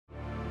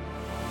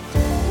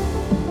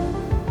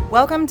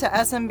Welcome to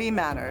SMB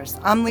Matters.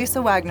 I'm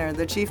Lisa Waggoner,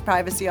 the Chief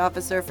Privacy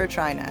Officer for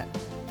TriNet.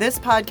 This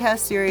podcast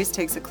series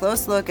takes a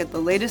close look at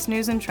the latest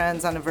news and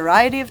trends on a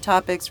variety of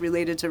topics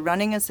related to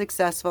running a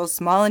successful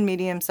small and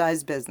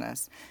medium-sized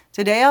business.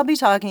 Today I'll be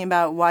talking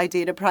about why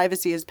data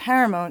privacy is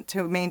paramount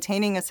to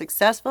maintaining a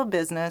successful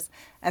business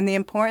and the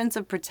importance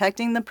of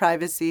protecting the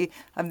privacy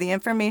of the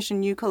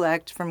information you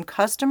collect from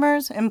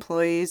customers,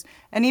 employees,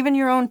 and even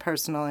your own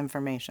personal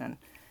information.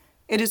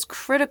 It is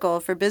critical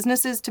for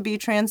businesses to be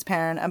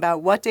transparent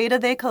about what data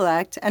they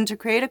collect and to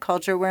create a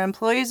culture where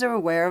employees are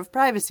aware of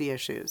privacy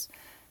issues.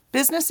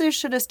 Businesses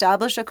should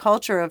establish a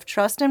culture of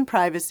trust and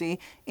privacy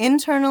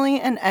internally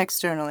and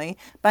externally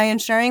by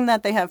ensuring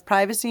that they have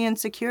privacy and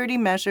security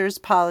measures,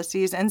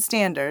 policies, and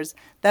standards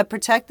that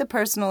protect the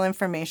personal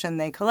information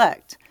they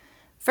collect.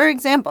 For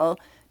example,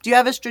 do you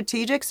have a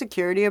strategic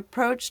security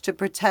approach to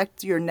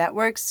protect your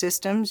network,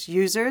 systems,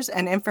 users,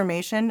 and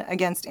information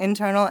against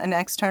internal and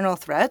external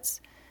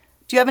threats?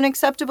 Do you have an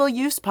acceptable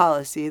use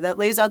policy that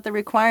lays out the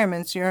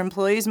requirements your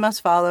employees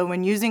must follow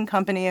when using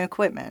company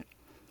equipment?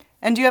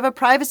 And do you have a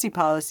privacy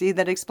policy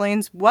that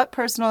explains what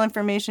personal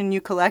information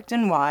you collect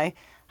and why,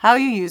 how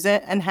you use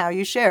it, and how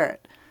you share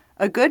it?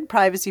 A good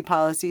privacy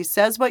policy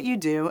says what you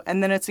do,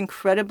 and then it's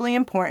incredibly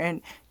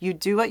important you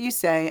do what you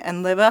say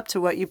and live up to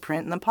what you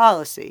print in the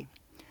policy.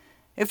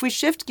 If we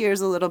shift gears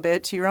a little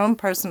bit to your own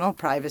personal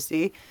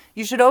privacy,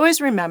 you should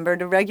always remember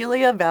to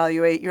regularly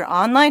evaluate your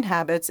online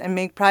habits and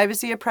make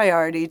privacy a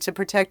priority to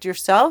protect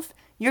yourself,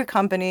 your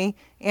company,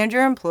 and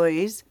your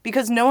employees,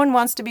 because no one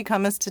wants to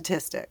become a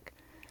statistic.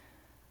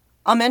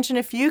 I'll mention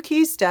a few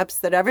key steps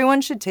that everyone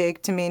should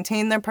take to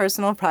maintain their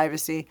personal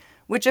privacy,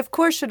 which of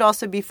course should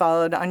also be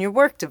followed on your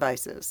work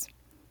devices.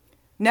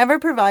 Never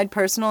provide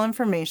personal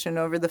information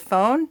over the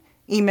phone,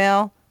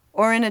 email,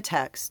 or in a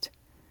text.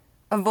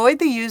 Avoid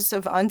the use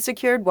of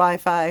unsecured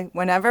Wi-Fi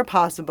whenever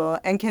possible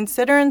and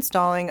consider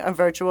installing a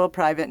virtual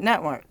private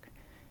network.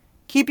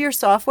 Keep your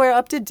software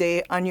up to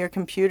date on your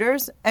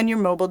computers and your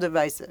mobile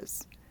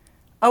devices.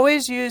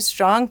 Always use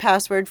strong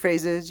password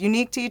phrases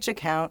unique to each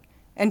account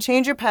and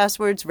change your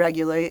passwords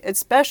regularly,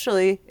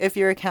 especially if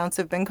your accounts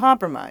have been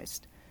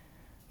compromised.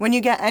 When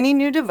you get any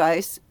new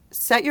device,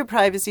 set your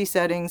privacy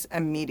settings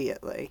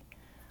immediately.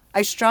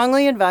 I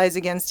strongly advise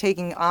against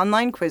taking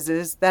online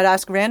quizzes that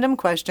ask random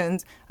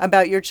questions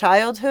about your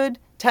childhood,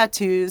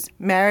 tattoos,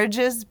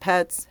 marriages,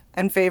 pets,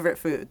 and favorite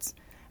foods.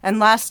 And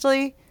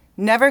lastly,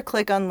 never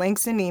click on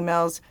links in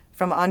emails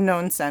from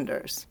unknown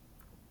senders.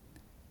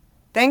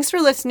 Thanks for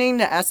listening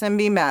to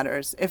SMB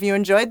Matters. If you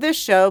enjoyed this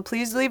show,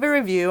 please leave a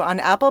review on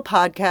Apple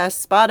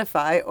Podcasts,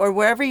 Spotify, or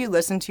wherever you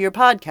listen to your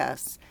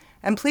podcasts.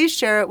 And please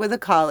share it with a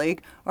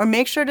colleague or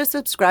make sure to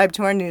subscribe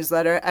to our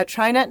newsletter at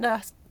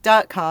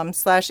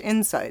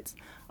trinet.com/insights.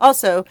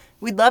 Also,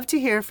 we'd love to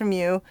hear from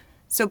you,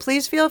 so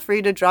please feel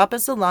free to drop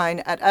us a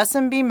line at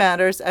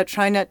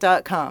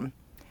smbmatters@trinet.com.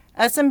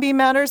 SMB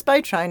Matters by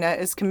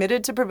TriNet is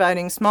committed to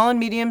providing small and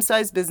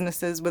medium-sized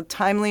businesses with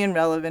timely and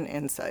relevant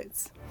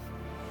insights.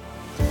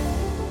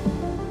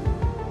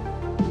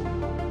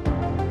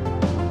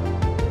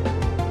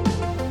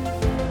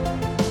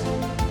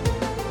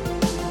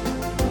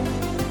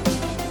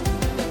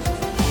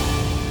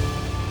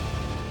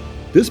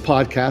 This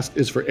podcast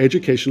is for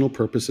educational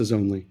purposes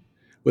only.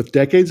 With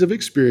decades of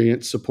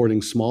experience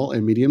supporting small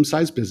and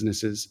medium-sized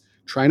businesses,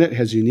 TriNet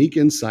has unique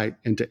insight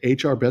into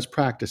HR best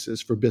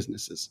practices for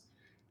businesses.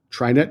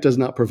 TriNet does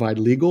not provide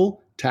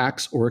legal,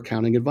 tax, or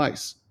accounting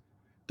advice.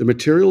 The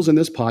materials in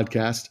this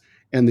podcast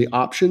and the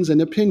options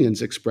and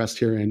opinions expressed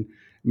herein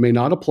may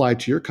not apply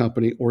to your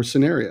company or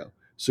scenario,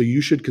 so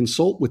you should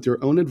consult with your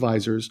own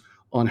advisors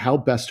on how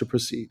best to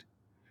proceed.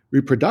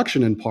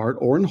 Reproduction in part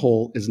or in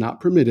whole is not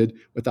permitted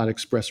without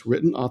express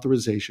written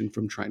authorization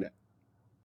from TriNet.